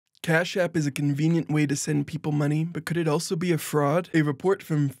Cash App is a convenient way to send people money, but could it also be a fraud? A report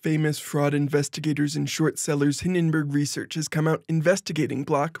from famous fraud investigators and short sellers Hindenburg Research has come out investigating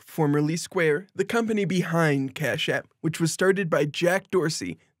Block, formerly Square, the company behind Cash App, which was started by Jack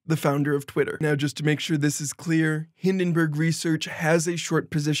Dorsey, the founder of Twitter. Now, just to make sure this is clear, Hindenburg Research has a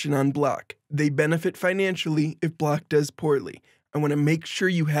short position on Block. They benefit financially if Block does poorly. I want to make sure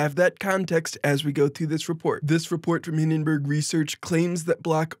you have that context as we go through this report. This report from Hindenburg Research claims that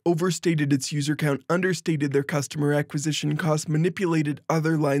Block overstated its user count, understated their customer acquisition costs, manipulated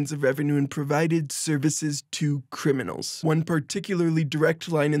other lines of revenue, and provided services to criminals. One particularly direct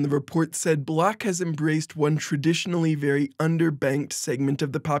line in the report said Block has embraced one traditionally very underbanked segment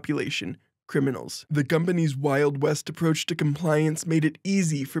of the population: criminals. The company's Wild West approach to compliance made it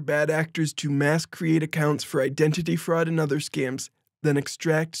easy for bad actors to mass create accounts for identity fraud and other scams, then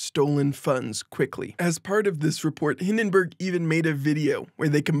extract stolen funds quickly. As part of this report, Hindenburg even made a video where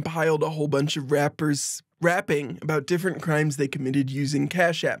they compiled a whole bunch of rappers rapping about different crimes they committed using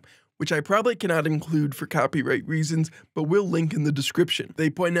Cash App, which I probably cannot include for copyright reasons, but will link in the description.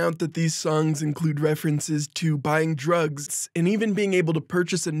 They point out that these songs include references to buying drugs and even being able to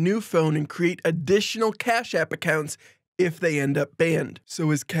purchase a new phone and create additional Cash App accounts if they end up banned.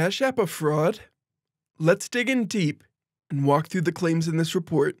 So is Cash App a fraud? Let's dig in deep and walk through the claims in this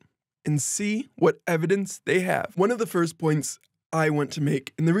report and see what evidence they have. One of the first points I want to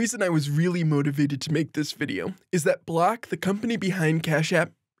make, and the reason I was really motivated to make this video, is that Block, the company behind Cash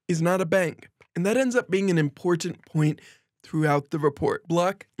App, is not a bank, and that ends up being an important point throughout the report.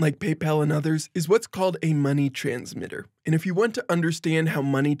 Block, like PayPal and others, is what's called a money transmitter. And if you want to understand how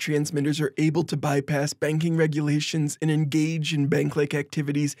money transmitters are able to bypass banking regulations and engage in bank-like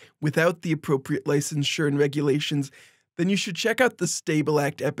activities without the appropriate licensure and regulations, then you should check out the Stable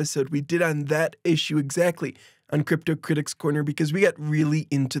Act episode we did on that issue exactly on Crypto Critics Corner, because we got really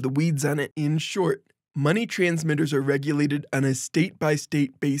into the weeds on it. In short, money transmitters are regulated on a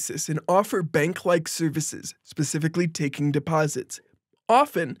state-by-state basis and offer bank-like services, specifically taking deposits,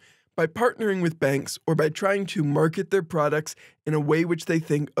 often by partnering with banks or by trying to market their products in a way which they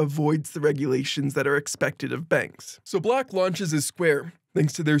think avoids the regulations that are expected of banks. So Block launches as Square,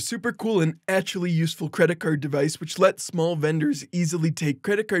 thanks to their super cool and actually useful credit card device, which lets small vendors easily take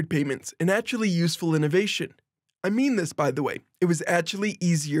credit card payments, an actually useful innovation. I mean this, by the way. It was actually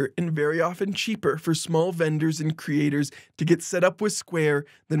easier and very often cheaper for small vendors and creators to get set up with Square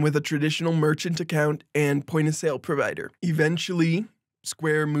than with a traditional merchant account and point-of-sale provider. Eventually,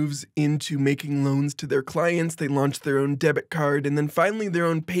 Square moves into making loans to their clients. They launch their own debit card, and then finally their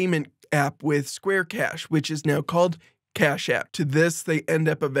own payment app with Square Cash, which is now called Cash App. To this, they end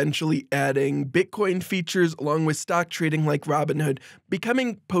up eventually adding Bitcoin features along with stock trading like Robinhood,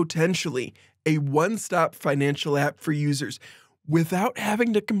 becoming potentially a one-stop financial app for users without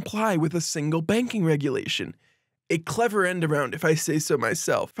having to comply with a single banking regulation. A clever end around, if I say so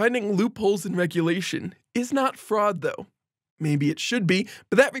myself. Finding loopholes in regulation is not fraud, though. Maybe it should be,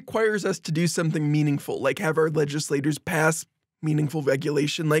 but that requires us to do something meaningful, like have our legislators pass meaningful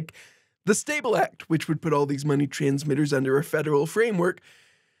regulation like the Stable Act, which would put all these money transmitters under a federal framework.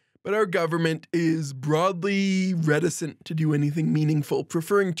 But our government is broadly reticent to do anything meaningful,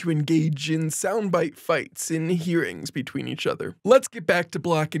 preferring to engage in soundbite fights in hearings between each other. Let's get back to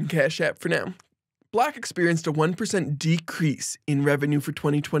Block and Cash App for now. Block experienced a 1% decrease in revenue for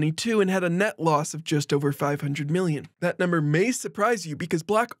 2022 and had a net loss of just over $500 million. That number may surprise you because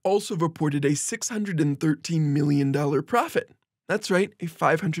Block also reported a $613 million profit. That's right, a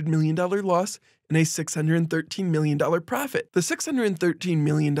 $500 million loss and a $613 million profit. The $613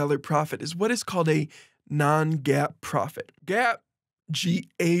 million profit is what is called a non-GAAP profit. GAAP,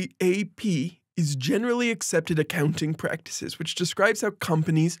 G-A-A-P, is generally accepted accounting practices, which describes how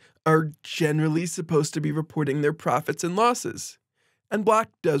companies are generally supposed to be reporting their profits and losses. And Block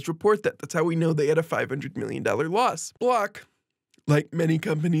does report that. That's how we know they had a $500 million loss. Block, like many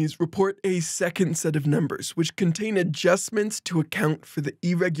companies, report a second set of numbers, which contain adjustments to account for the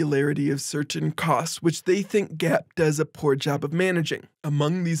irregularity of certain costs, which they think GAAP does a poor job of managing.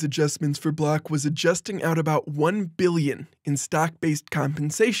 Among these adjustments for Block was adjusting out about $1 billion in stock-based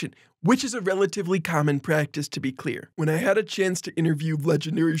compensation, which is a relatively common practice, to be clear. When I had a chance to interview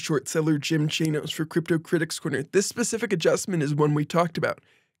legendary short seller Jim Chanos for Crypto Critics Corner, this specific adjustment is one we talked about.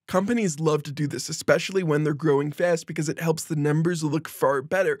 Companies love to do this, especially when they're growing fast, because it helps the numbers look far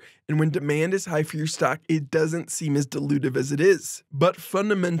better, and when demand is high for your stock, it doesn't seem as dilutive as it is. But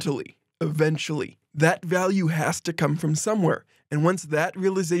fundamentally, eventually, that value has to come from somewhere, and once that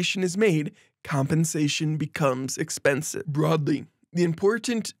realization is made, compensation becomes expensive. Broadly, the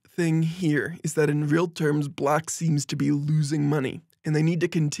important thing here is that in real terms, Block seems to be losing money. and they need to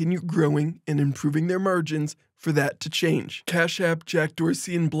continue growing and improving their margins for that to change. Cash App, Jack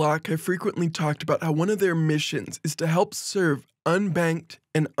Dorsey, and Block have frequently talked about how one of their missions is to help serve unbanked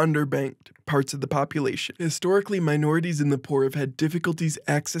and underbanked parts of the population. Historically, minorities and the poor have had difficulties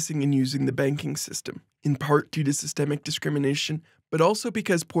accessing and using the banking system, in part due to systemic discrimination, but also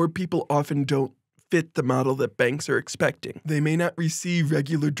because poor people often don't fit the model that banks are expecting. They may not receive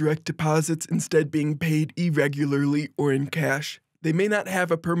regular direct deposits, instead being paid irregularly or in cash. They may not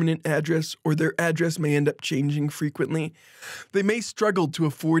have a permanent address, or their address may end up changing frequently. They may struggle to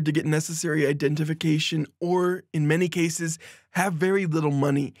afford to get necessary identification, or, in many cases, have very little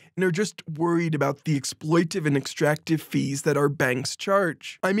money and are just worried about the exploitive and extractive fees that our banks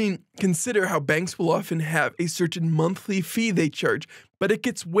charge. I mean, consider how banks will often have a certain monthly fee they charge, but it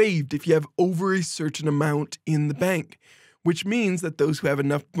gets waived if you have over a certain amount in the bank, which means that those who have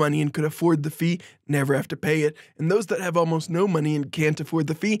enough money and could afford the fee never have to pay it, and those that have almost no money and can't afford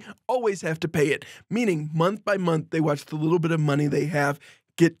the fee always have to pay it, meaning month by month they watch the little bit of money they have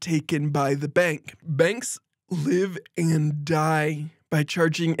get taken by the bank. Banks live and die by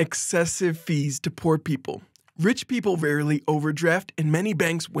charging excessive fees to poor people. Rich people rarely overdraft, and many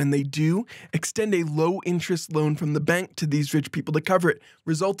banks, when they do, extend a low-interest loan from the bank to these rich people to cover it,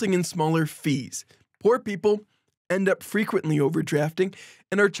 resulting in smaller fees. Poor people end up frequently overdrafting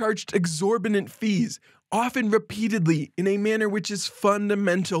and are charged exorbitant fees, often repeatedly, in a manner which is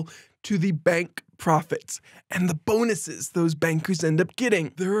fundamental to the bank profits and the bonuses those bankers end up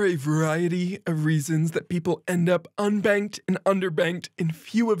getting. There are a variety of reasons that people end up unbanked and underbanked, and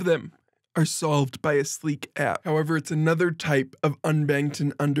few of them are solved by a sleek app. However, it's another type of unbanked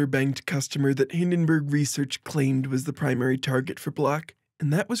and underbanked customer that Hindenburg Research claimed was the primary target for Block,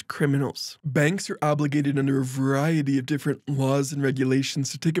 and that was criminals. Banks are obligated under a variety of different laws and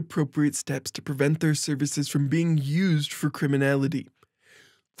regulations to take appropriate steps to prevent their services from being used for criminality.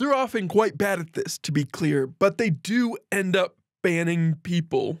 They're often quite bad at this, to be clear, but they do end up banning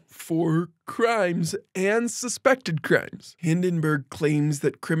people for crimes and suspected crimes. Hindenburg claims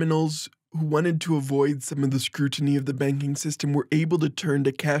that criminals who wanted to avoid some of the scrutiny of the banking system were able to turn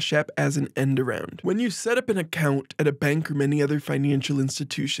to Cash App as an end around. When you set up an account at a bank or many other financial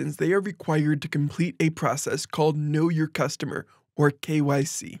institutions, they are required to complete a process called Know Your Customer, or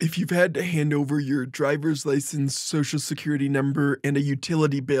KYC. If you've had to hand over your driver's license, social security number, and a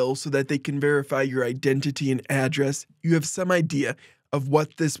utility bill so that they can verify your identity and address, you have some idea of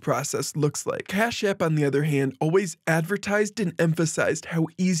what this process looks like. Cash App, on the other hand, always advertised and emphasized how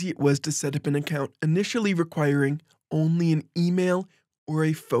easy it was to set up an account, initially requiring only an email or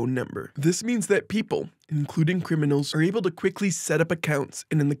a phone number. This means that people, including criminals, are able to quickly set up accounts,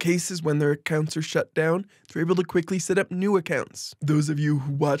 and in the cases when their accounts are shut down, they're able to quickly set up new accounts. Those of you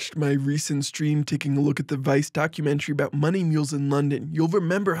who watched my recent stream taking a look at the Vice documentary about money mules in London, you'll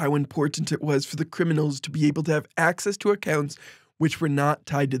remember how important it was for the criminals to be able to have access to accounts which were not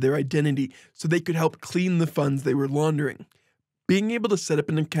tied to their identity, so they could help clean the funds they were laundering. Being able to set up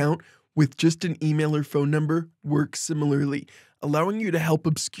an account with just an email or phone number works similarly, allowing you to help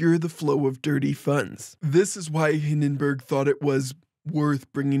obscure the flow of dirty funds. This is why Hindenburg thought it was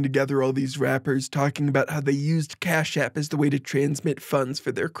worth bringing together all these rappers talking about how they used Cash App as the way to transmit funds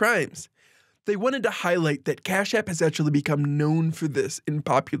for their crimes. They wanted to highlight that Cash App has actually become known for this in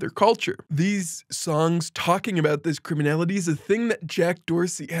popular culture. These songs talking about this criminality is a thing that Jack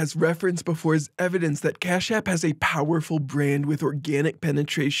Dorsey has referenced before as evidence that Cash App has a powerful brand with organic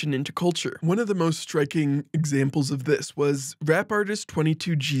penetration into culture. One of the most striking examples of this was rap artist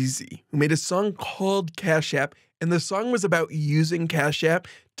 22GZ, who made a song called Cash App, and the song was about using Cash App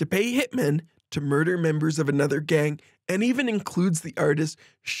to pay hitmen to murder members of another gang, and even includes the artist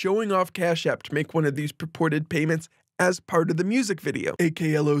showing off Cash App to make one of these purported payments as part of the music video.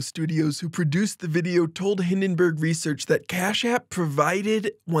 AKLO Studios, who produced the video, told Hindenburg Research that Cash App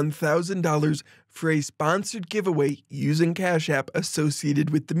provided $1,000 for a sponsored giveaway using Cash App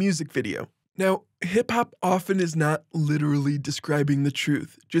associated with the music video. Now, hip-hop often is not literally describing the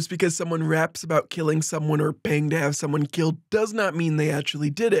truth. Just because someone raps about killing someone or paying to have someone killed does not mean they actually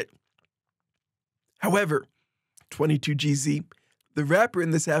did it. However, 22GZ, the rapper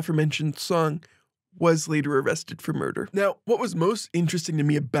in this aforementioned song, was later arrested for murder. Now, what was most interesting to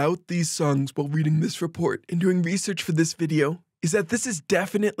me about these songs while reading this report and doing research for this video is that this is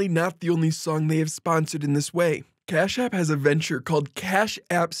definitely not the only song they have sponsored in this way. Cash App has a venture called Cash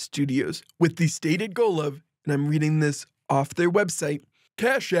App Studios with the stated goal of, and I'm reading this off their website,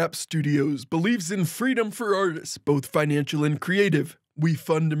 Cash App Studios believes in freedom for artists, both financial and creative. We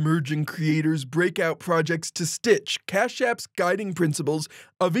fund emerging creators' breakout projects to stitch Cash App's guiding principles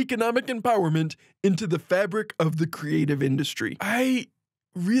of economic empowerment into the fabric of the creative industry. I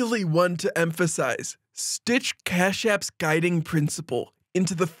really want to emphasize, stitch Cash App's guiding principle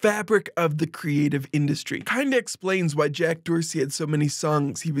into the fabric of the creative industry. Kinda explains why Jack Dorsey had so many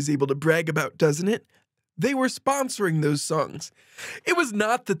songs he was able to brag about, doesn't it? They were sponsoring those songs. It was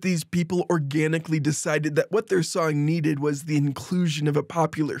not that these people organically decided that what their song needed was the inclusion of a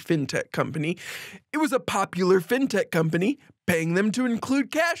popular fintech company. It was a popular fintech company paying them to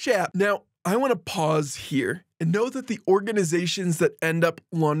include Cash App. Now, I want to pause here and know that the organizations that end up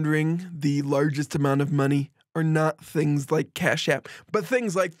laundering the largest amount of money are not things like Cash App, but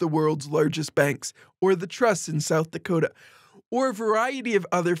things like the world's largest banks, or the trusts in South Dakota, or a variety of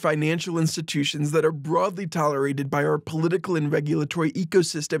other financial institutions that are broadly tolerated by our political and regulatory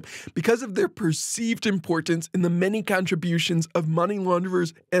ecosystem because of their perceived importance in the many contributions of money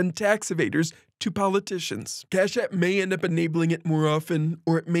launderers and tax evaders to politicians. Cash App may end up enabling it more often,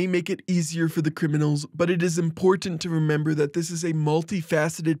 or it may make it easier for the criminals, but it is important to remember that this is a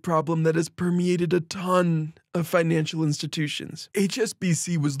multifaceted problem that has permeated a ton of financial institutions.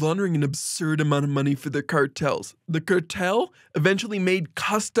 HSBC was laundering an absurd amount of money for their cartels. The cartel eventually made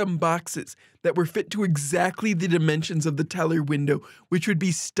custom boxes that were fit to exactly the dimensions of the teller window, which would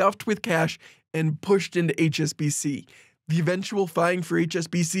be stuffed with cash and pushed into HSBC. The eventual fine for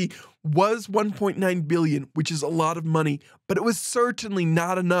HSBC was $1.9 billion, which is a lot of money, but it was certainly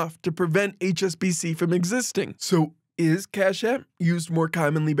not enough to prevent HSBC from existing. So, is Cash App used more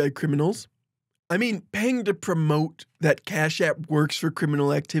commonly by criminals? I mean, paying to promote that Cash App works for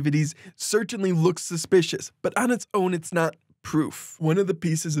criminal activities certainly looks suspicious, but on its own, it's not proof. One of the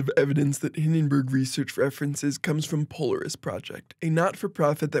pieces of evidence that Hindenburg Research references comes from Polaris Project, a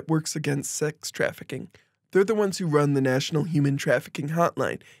not-for-profit that works against sex trafficking. They're the ones who run the National Human Trafficking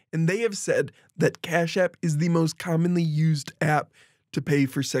Hotline, and they have said that Cash App is the most commonly used app to pay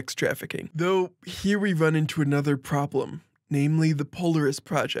for sex trafficking. Though, here we run into another problem, namely the Polaris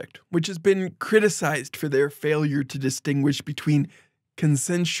Project, which has been criticized for their failure to distinguish between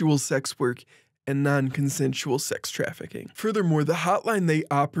consensual sex work and non-consensual sex trafficking. Furthermore, the hotline they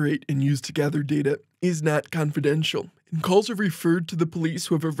operate and use to gather data is not confidential, and calls are referred to the police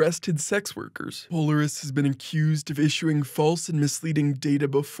who have arrested sex workers. Polaris has been accused of issuing false and misleading data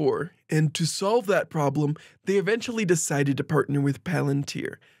before, and to solve that problem, they eventually decided to partner with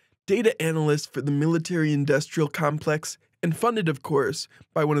Palantir, data analysts for the military-industrial complex, and funded, of course,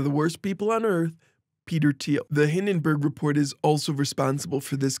 by one of the worst people on Earth, Peter Thiel. The Hindenburg report is also responsible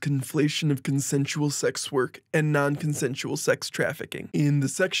for this conflation of consensual sex work and non-consensual sex trafficking. In the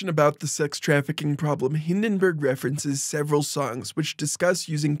section about the sex trafficking problem, Hindenburg references several songs which discuss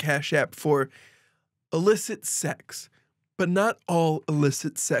using Cash App for illicit sex. But not all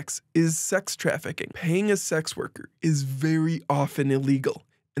illicit sex is sex trafficking. Paying a sex worker is very often illegal,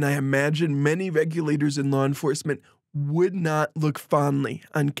 and I imagine many regulators and law enforcement would not look fondly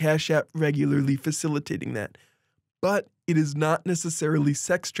on Cash App regularly facilitating that. But it is not necessarily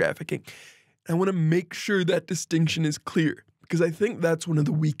sex trafficking. I want to make sure that distinction is clear, because I think that's one of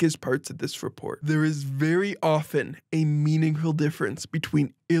the weakest parts of this report. There is very often a meaningful difference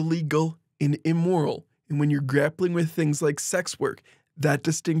between illegal and immoral, and when you're grappling with things like sex work, that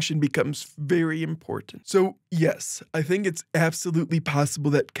distinction becomes very important. So yes, I think it's absolutely possible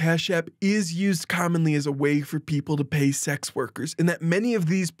that Cash App is used commonly as a way for people to pay sex workers, and that many of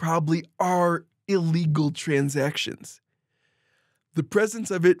these probably are illegal transactions. The presence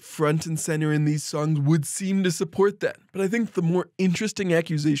of it front and center in these songs would seem to support that, but I think the more interesting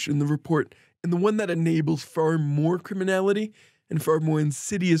accusation in the report, and the one that enables far more criminality and far more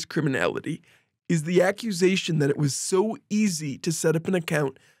insidious criminality, is the accusation that it was so easy to set up an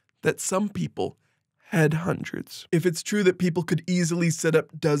account that some people had hundreds. If it's true that people could easily set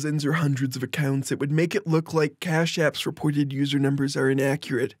up dozens or hundreds of accounts, it would make it look like Cash App's reported user numbers are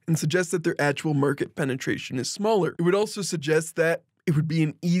inaccurate and suggest that their actual market penetration is smaller. It would also suggest that it would be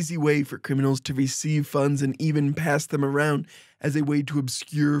an easy way for criminals to receive funds and even pass them around as a way to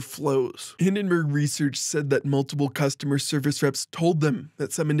obscure flows. Hindenburg Research said that multiple customer service reps told them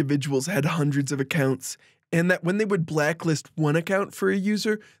that some individuals had hundreds of accounts, and that when they would blacklist one account for a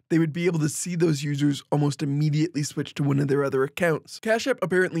user, they would be able to see those users almost immediately switch to one of their other accounts. Cash App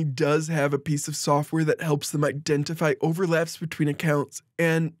apparently does have a piece of software that helps them identify overlaps between accounts,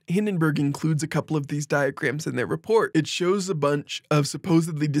 and Hindenburg includes a couple of these diagrams in their report. It shows a bunch of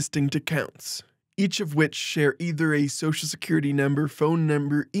supposedly distinct accounts, each of which share either a social security number, phone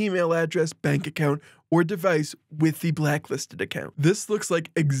number, email address, bank account, or device with the blacklisted account. This looks like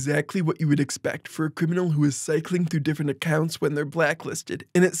exactly what you would expect for a criminal who is cycling through different accounts when they're blacklisted,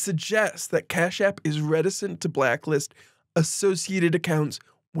 and it suggests that Cash App is reticent to blacklist associated accounts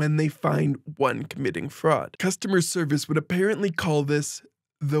when they find one committing fraud. Customer service would apparently call this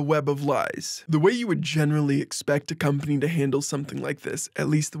the web of lies. The way you would generally expect a company to handle something like this, at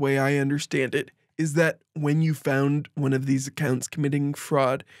least the way I understand it, is that when you found one of these accounts committing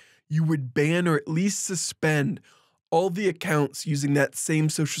fraud, you would ban or at least suspend all the accounts using that same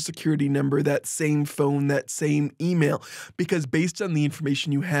social security number, that same phone, that same email, because based on the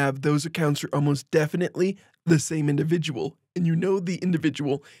information you have, those accounts are almost definitely the same individual, and you know the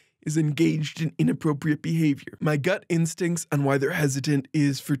individual is engaged in inappropriate behavior. My gut instincts on why they're hesitant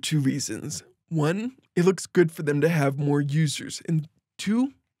is for two reasons. One, it looks good for them to have more users, and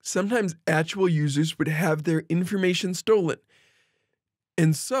two, sometimes actual users would have their information stolen.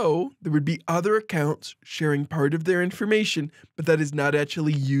 And so there would be other accounts sharing part of their information, but that is not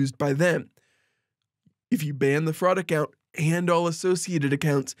actually used by them. If you ban the fraud account and all associated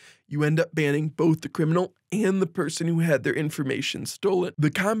accounts, you end up banning both the criminal and the person who had their information stolen.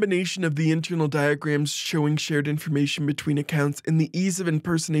 The combination of the internal diagrams showing shared information between accounts and the ease of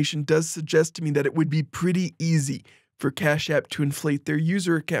impersonation does suggest to me that it would be pretty easy for Cash App to inflate their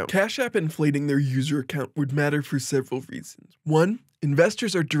user account. Cash App inflating their user account would matter for several reasons. One,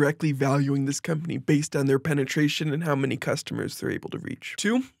 investors are directly valuing this company based on their penetration and how many customers they're able to reach.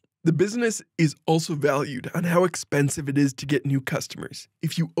 Two, the business is also valued on how expensive it is to get new customers.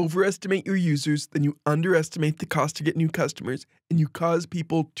 If you overestimate your users, then you underestimate the cost to get new customers, and you cause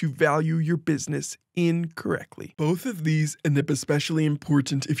people to value your business incorrectly. Both of these end up especially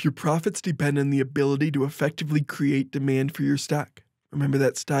important if your profits depend on the ability to effectively create demand for your stock. Remember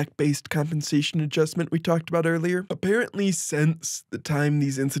that stock-based compensation adjustment we talked about earlier? Apparently, since the time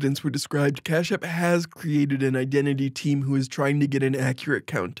these incidents were described, Cash App has created an identity team who is trying to get an accurate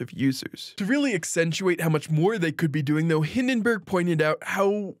count of users. To really accentuate how much more they could be doing, though, Hindenburg pointed out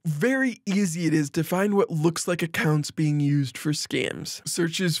how very easy it is to find what looks like accounts being used for scams.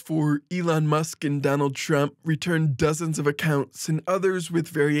 Searches for Elon Musk and Donald Trump returned dozens of accounts, and others with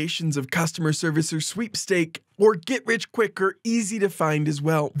variations of customer service or sweepstake or get rich quick are easy to find as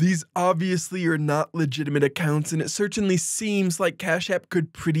well. These obviously are not legitimate accounts, and it certainly seems like Cash App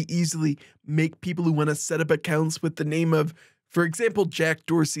could pretty easily make people who want to set up accounts with the name of, for example, Jack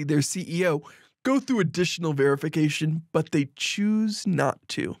Dorsey, their CEO, go through additional verification, but they choose not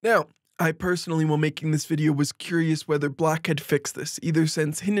to. Now, I personally, while making this video, was curious whether Block had fixed this, either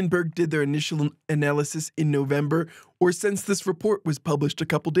since Hindenburg did their initial analysis in November, or since this report was published a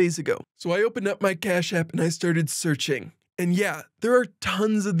couple days ago. So I opened up my Cash App and I started searching. And yeah, there are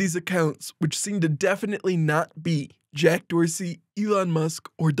tons of these accounts, which seem to definitely not be Jack Dorsey, Elon Musk,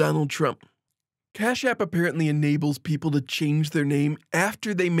 or Donald Trump. Cash App apparently enables people to change their name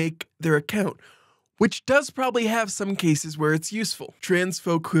after they make their account, which does probably have some cases where it's useful. Trans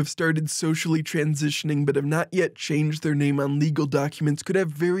folk who have started socially transitioning but have not yet changed their name on legal documents could have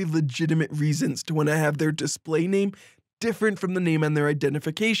very legitimate reasons to want to have their display name different from the name on their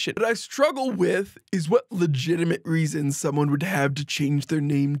identification. What I struggle with is what legitimate reasons someone would have to change their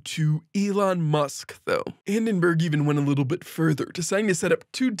name to Elon Musk, though. Hindenburg even went a little bit further, deciding to set up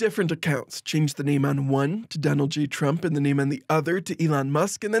two different accounts, change the name on one to Donald J. Trump and the name on the other to Elon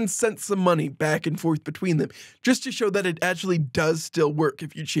Musk, and then sent some money back and forth between them, just to show that it actually does still work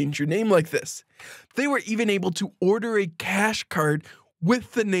if you change your name like this. They were even able to order a cash card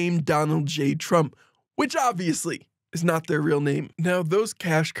with the name Donald J. Trump, which obviously is not their real name. Now, those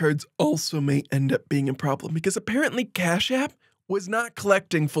cash cards also may end up being a problem because apparently Cash App was not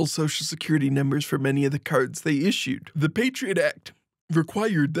collecting full social security numbers for many of the cards they issued. The Patriot Act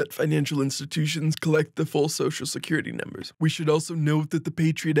required that financial institutions collect the full social security numbers. We should also note that the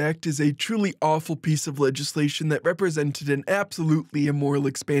Patriot Act is a truly awful piece of legislation that represented an absolutely immoral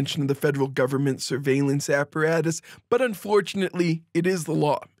expansion of the federal government surveillance apparatus, but unfortunately, it is the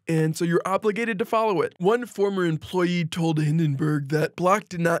law, and so you're obligated to follow it. One former employee told Hindenburg that Block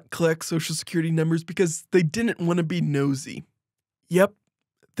did not collect social security numbers because they didn't want to be nosy. Yep,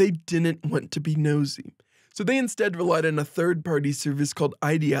 they didn't want to be nosy. So they instead relied on a third-party service called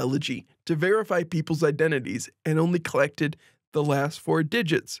Ideology to verify people's identities and only collected the last 4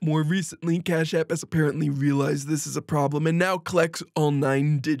 digits. More recently, Cash App has apparently realized this is a problem and now collects all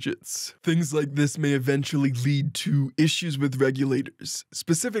 9 digits. Things like this may eventually lead to issues with regulators.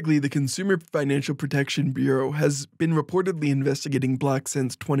 Specifically, the Consumer Financial Protection Bureau has been reportedly investigating Block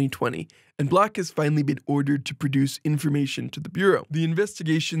since 2020, and Block has finally been ordered to produce information to the Bureau. The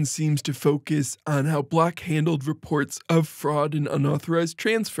investigation seems to focus on how Block handled reports of fraud and unauthorized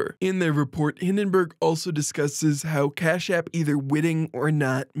transfer. In their report, Hindenburg also discusses how Cash App, either witting or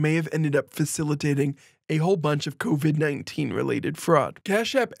not, may have ended up facilitating a whole bunch of COVID-19 related fraud.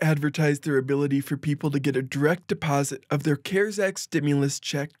 Cash App advertised their ability for people to get a direct deposit of their CARES Act stimulus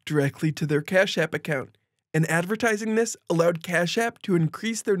check directly to their Cash App account. And advertising this allowed Cash App to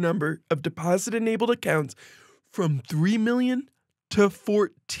increase their number of deposit-enabled accounts from 3 million to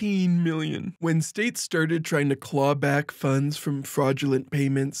 14 million. When states started trying to claw back funds from fraudulent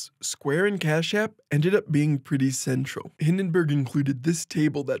payments, Square and Cash App ended up being pretty central. Hindenburg included this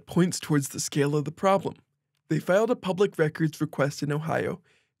table that points towards the scale of the problem. They filed a public records request in Ohio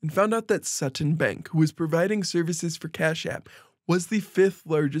and found out that Sutton Bank, who was providing services for Cash App, was the 5th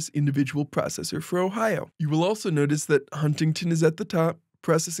largest individual processor for Ohio. You will also notice that Huntington is at the top,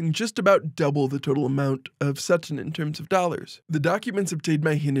 processing just about double the total amount of Sutton in terms of dollars. The documents obtained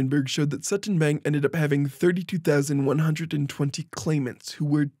by Hindenburg showed that Sutton Bank ended up having 32,120 claimants who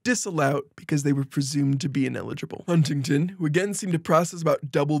were disallowed because they were presumed to be ineligible. Huntington, who again seemed to process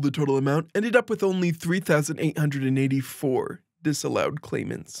about double the total amount, ended up with only 3,884 disallowed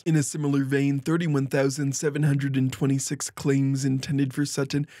claimants. In a similar vein, 31,726 claims intended for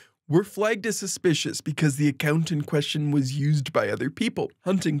Sutton were flagged as suspicious because the account in question was used by other people.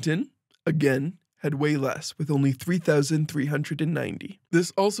 Huntington, again, had way less, with only 3,390.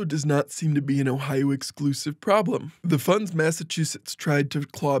 This also does not seem to be an Ohio-exclusive problem. The funds Massachusetts tried to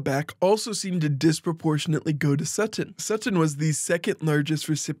claw back also seemed to disproportionately go to Sutton. Sutton was the 2nd largest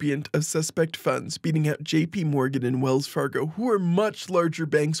recipient of suspect funds, beating out JP Morgan and Wells Fargo, who are much larger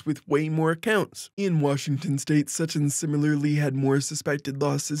banks with way more accounts. In Washington state, Sutton similarly had more suspected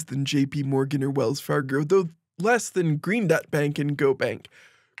losses than JP Morgan or Wells Fargo, though less than Green Dot Bank and Go Bank.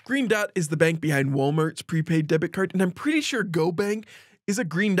 Green Dot is the bank behind Walmart's prepaid debit card, and I'm pretty sure Go Bank is a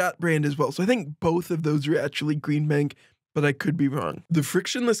Green Dot brand as well. So I think both of those are actually Green Bank, but I could be wrong. The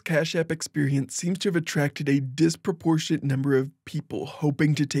frictionless Cash App experience seems to have attracted a disproportionate number of people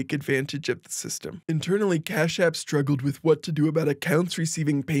hoping to take advantage of the system. Internally, Cash App struggled with what to do about accounts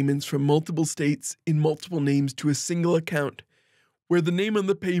receiving payments from multiple states in multiple names to a single account, where the name on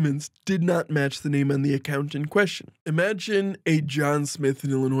the payments did not match the name on the account in question. Imagine a John Smith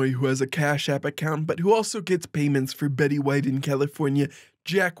in Illinois who has a Cash App account, but who also gets payments for Betty White in California,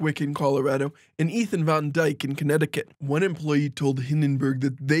 Jack Wick in Colorado, and Ethan Von Dyke in Connecticut. One employee told Hindenburg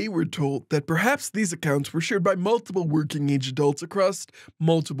that they were told that perhaps these accounts were shared by multiple working-age adults across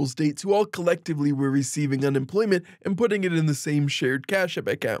multiple states who all collectively were receiving unemployment and putting it in the same shared Cash App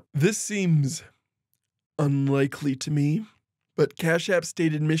account. This seems unlikely to me. But Cash App's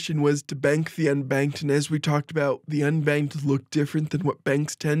stated mission was to bank the unbanked, and as we talked about, the unbanked look different than what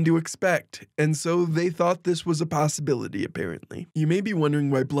banks tend to expect, and so they thought this was a possibility, apparently. You may be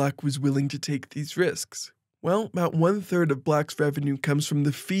wondering why Block was willing to take these risks. Well, about 1/3 of Block's revenue comes from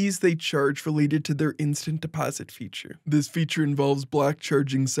the fees they charge related to their instant deposit feature. This feature involves Block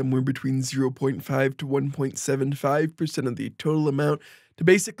charging somewhere between 0.5 to 1.75% of the total amount to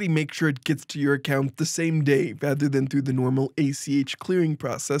basically make sure it gets to your account the same day rather than through the normal ACH clearing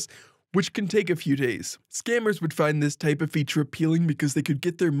process, which can take a few days. Scammers would find this type of feature appealing because they could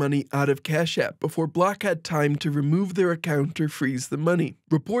get their money out of Cash App before Block had time to remove their account or freeze the money.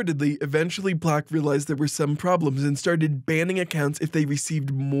 Reportedly, eventually Block realized there were some problems and started banning accounts if they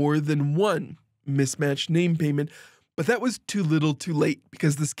received more than one mismatched name payment, but that was too little too late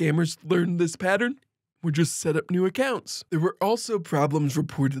because the scammers learned this pattern would just set up new accounts. There were also problems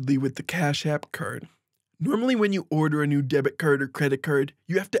reportedly with the Cash App card. Normally when you order a new debit card or credit card,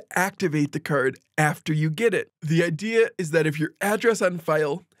 you have to activate the card after you get it. The idea is that if your address on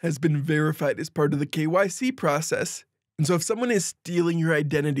file has been verified as part of the KYC process, and so if someone is stealing your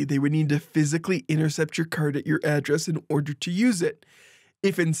identity, they would need to physically intercept your card at your address in order to use it.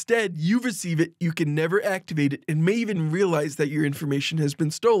 If instead you receive it, you can never activate it and may even realize that your information has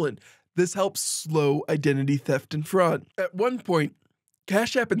been stolen. This helps slow identity theft and fraud. At one point,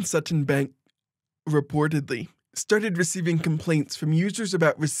 Cash App and Sutton Bank reportedly started receiving complaints from users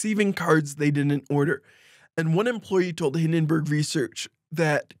about receiving cards they didn't order. And one employee told Hindenburg Research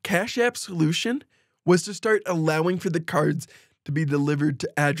that Cash App's solution was to start allowing for the cards to be delivered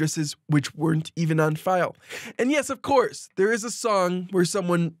to addresses which weren't even on file. And yes, of course, there is a song where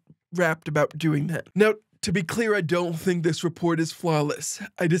someone rapped about doing that. Now, to be clear, I don't think this report is flawless.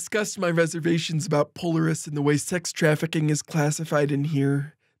 I discussed my reservations about Polaris and the way sex trafficking is classified in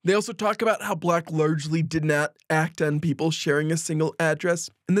here. They also talk about how Block largely did not act on people sharing a single address,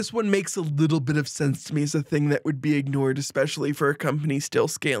 and this one makes a little bit of sense to me as a thing that would be ignored, especially for a company still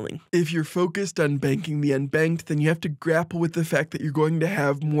scaling. If you're focused on banking the unbanked, then you have to grapple with the fact that you're going to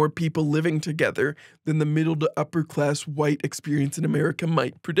have more people living together than the middle to upper class white experience in America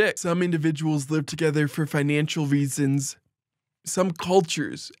might predict. Some individuals live together for financial reasons. Some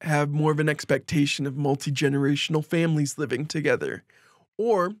cultures have more of an expectation of multi-generational families living together.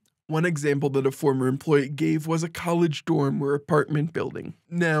 Or, one example that a former employee gave was a college dorm or apartment building.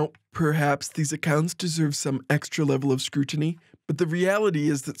 Now, perhaps these accounts deserve some extra level of scrutiny, but the reality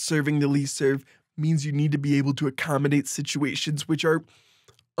is that serving the least served means you need to be able to accommodate situations which are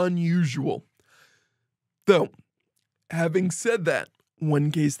unusual. Though, having said that, one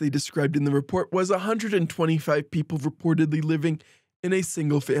case they described in the report was 125 people reportedly living in a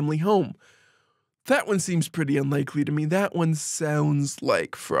single-family home. That one seems pretty unlikely to me. That one sounds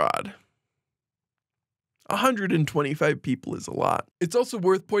like fraud. 125 people is a lot. It's also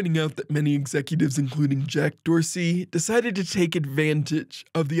worth pointing out that many executives, including Jack Dorsey, decided to take advantage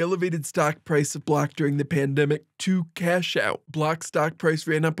of the elevated stock price of Block during the pandemic to cash out. Block's stock price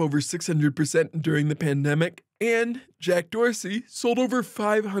ran up over 600% during the pandemic, and Jack Dorsey sold over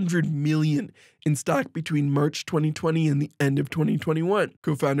 $500 million in stock between March 2020 and the end of 2021.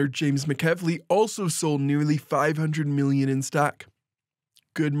 Co-founder James McKevley also sold nearly $500 million in stock.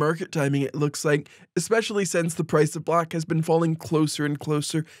 Good market timing, it looks like, especially since the price of Block has been falling closer and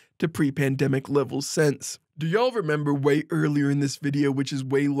closer to pre-pandemic levels since. Do y'all remember way earlier in this video, which is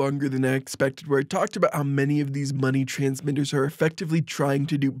way longer than I expected, where I talked about how many of these money transmitters are effectively trying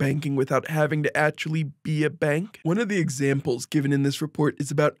to do banking without having to actually be a bank? One of the examples given in this report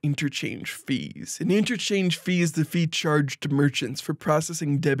is about interchange fees. An interchange fee is the fee charged to merchants for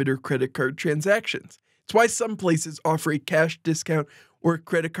processing debit or credit card transactions. It's why some places offer a cash discount or a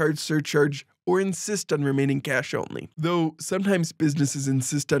credit card surcharge or insist on remaining cash only. Though sometimes businesses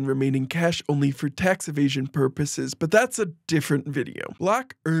insist on remaining cash only for tax evasion purposes, but that's a different video.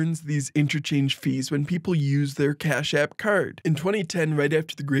 Block earns these interchange fees when people use their Cash App card. In 2010, right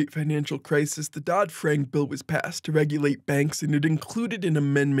after the Great Financial Crisis, the Dodd-Frank bill was passed to regulate banks, and it included an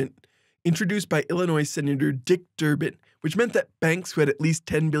amendment introduced by Illinois Senator Dick Durbin, which meant that banks who had at least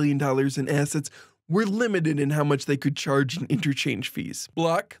 $10 billion in assets were limited in how much they could charge in interchange fees.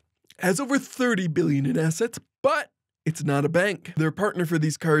 Block has over $30 billion in assets, but it's not a bank. Their partner for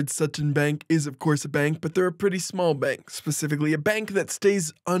these cards, Sutton Bank, is of course a bank, but they're a pretty small bank, specifically a bank that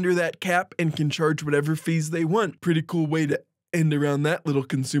stays under that cap and can charge whatever fees they want. Pretty cool way to end around that little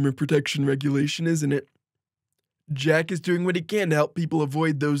consumer protection regulation, isn't it? Jack is doing what he can to help people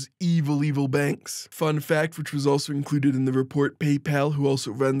avoid those evil banks. Fun fact, which was also included in the report, PayPal, who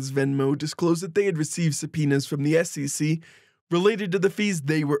also runs Venmo, disclosed that they had received subpoenas from the SEC related to the fees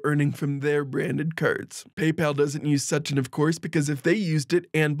they were earning from their branded cards. PayPal doesn't use Sutton, of course, because if they used it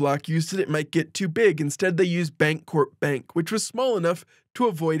and Block used it, it might get too big. Instead, they used Bancorp Bank, which was small enough to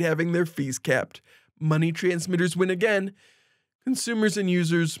avoid having their fees capped. Money transmitters win again. Consumers and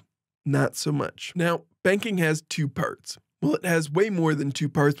users, not so much. Now, banking has two parts. Well, it has way more than two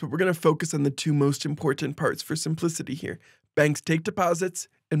parts, but we're going to focus on the two most important parts for simplicity here. Banks take deposits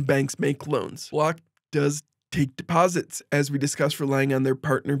and banks make loans. Block does take deposits, as we discussed, relying on their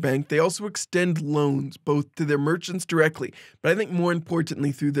partner bank. They also extend loans, both to their merchants directly, but I think more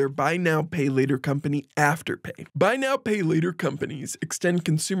importantly through their buy now, pay later company, Afterpay. Buy now, pay later companies extend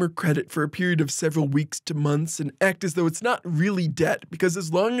consumer credit for a period of several weeks to months and act as though it's not really debt, because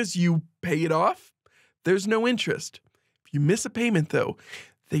as long as you pay it off, there's no interest. If you miss a payment, though,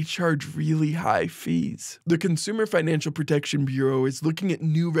 they charge really high fees. The Consumer Financial Protection Bureau is looking at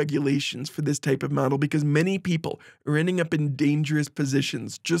new regulations for this type of model because many people are ending up in dangerous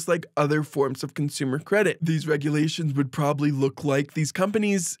positions, just like other forms of consumer credit. These regulations would probably look like these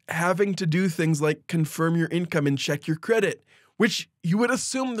companies having to do things like confirm your income and check your credit, which you would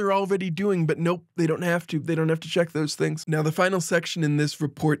assume they're already doing, but nope, they don't have to. They don't have to check those things. Now, the final section in this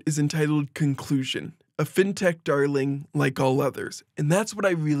report is entitled Conclusion. A fintech darling like all others. And that's what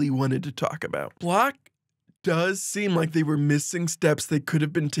I really wanted to talk about. Block does seem like they were missing steps they could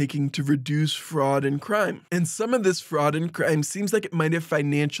have been taking to reduce fraud and crime. And some of this fraud and crime seems like it might have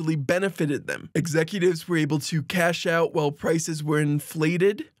financially benefited them. Executives were able to cash out while prices were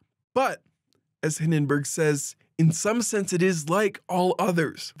inflated. But, as Hindenburg says, in some sense it is like all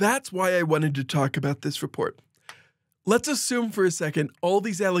others. That's why I wanted to talk about this report. Let's assume for a second all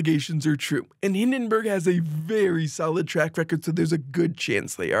these allegations are true, and Hindenburg has a very solid track record, so there's a good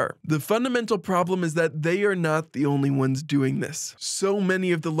chance they are. The fundamental problem is that they are not the only ones doing this. So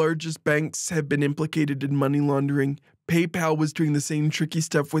many of the largest banks have been implicated in money laundering. PayPal was doing the same tricky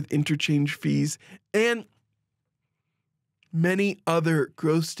stuff with interchange fees, and many other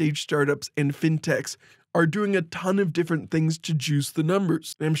growth stage startups and fintechs are doing a ton of different things to juice the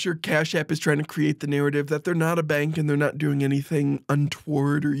numbers. And I'm sure Cash App is trying to create the narrative that they're not a bank and they're not doing anything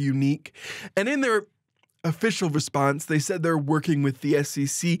untoward or unique. And in their official response, they said they're working with the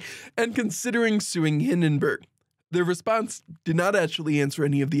SEC and considering suing Hindenburg. Their response did not actually answer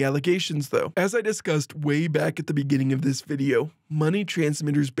any of the allegations, though. As I discussed way back at the beginning of this video, money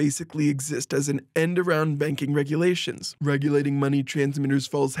transmitters basically exist as an end around banking regulations. Regulating money transmitters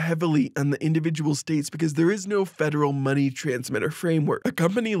falls heavily on the individual states because there is no federal money transmitter framework. A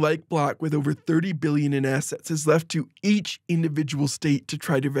company like Block with over $30 billion in assets is left to each individual state to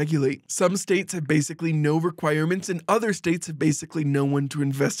try to regulate. Some states have basically no requirements, and other states have basically no one to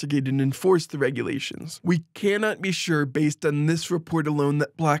investigate and enforce the regulations. We cannot be sure based on this report alone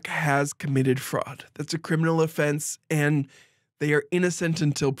that Block has committed fraud. That's a criminal offense, and they are innocent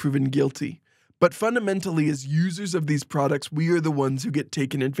until proven guilty. But fundamentally, as users of these products, we are the ones who get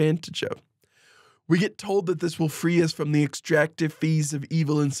taken advantage of. We get told that this will free us from the extractive fees of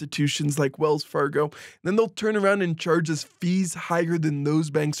evil institutions like Wells Fargo, and then they'll turn around and charge us fees higher than those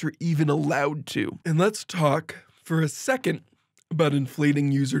banks are even allowed to. And let's talk for a second about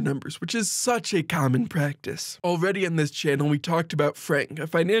inflating user numbers, which is such a common practice. Already on this channel, we talked about Frank, a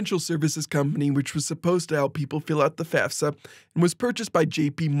financial services company which was supposed to help people fill out the FAFSA and was purchased by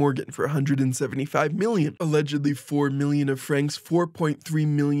JP Morgan for $175 million. Allegedly, 4 million of Frank's 4.3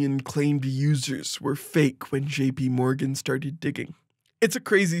 million claimed users were fake when JP Morgan started digging. It's a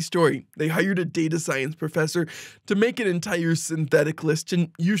crazy story. They hired a data science professor to make an entire synthetic list, and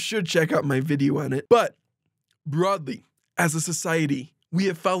you should check out my video on it. But broadly, as a society, we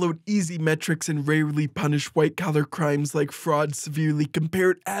have followed easy metrics and rarely punished white-collar crimes like fraud severely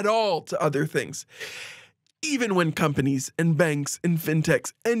compared at all to other things. Even when companies and banks and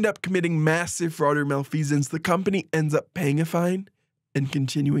fintechs end up committing massive fraud or malfeasance, the company ends up paying a fine and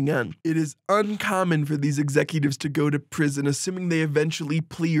continuing on. It is uncommon for these executives to go to prison, assuming they eventually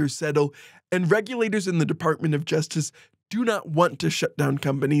plea or settle, and regulators in the Department of Justice do not want to shut down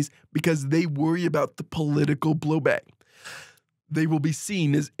companies because they worry about the political blowback. They will be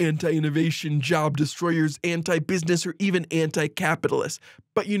seen as anti-innovation, job destroyers, anti-business, or even anti-capitalist.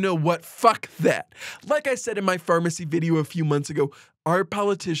 But you know what? Fuck that. Like I said in my pharmacy video a few months ago, our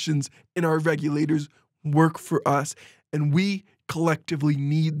politicians and our regulators work for us, and we collectively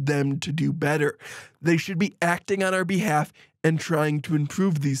need them to do better. They should be acting on our behalf and trying to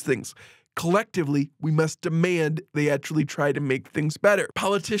improve these things. Collectively, we must demand they actually try to make things better.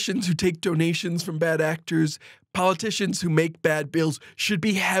 Politicians who take donations from bad actors, politicians who make bad bills should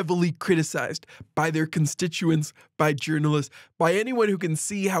be heavily criticized by their constituents, by journalists, by anyone who can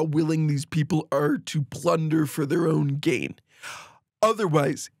see how willing these people are to plunder for their own gain.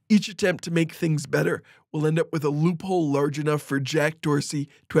 Otherwise, each attempt to make things better will end up with a loophole large enough for Jack Dorsey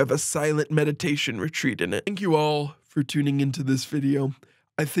to have a silent meditation retreat in it. Thank you all for tuning into this video.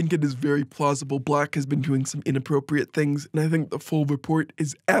 I think it is very plausible Block has been doing some inappropriate things, and I think the full report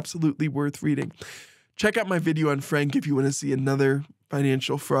is absolutely worth reading. Check out my video on Frank if you want to see another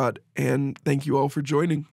financial fraud, and thank you all for joining.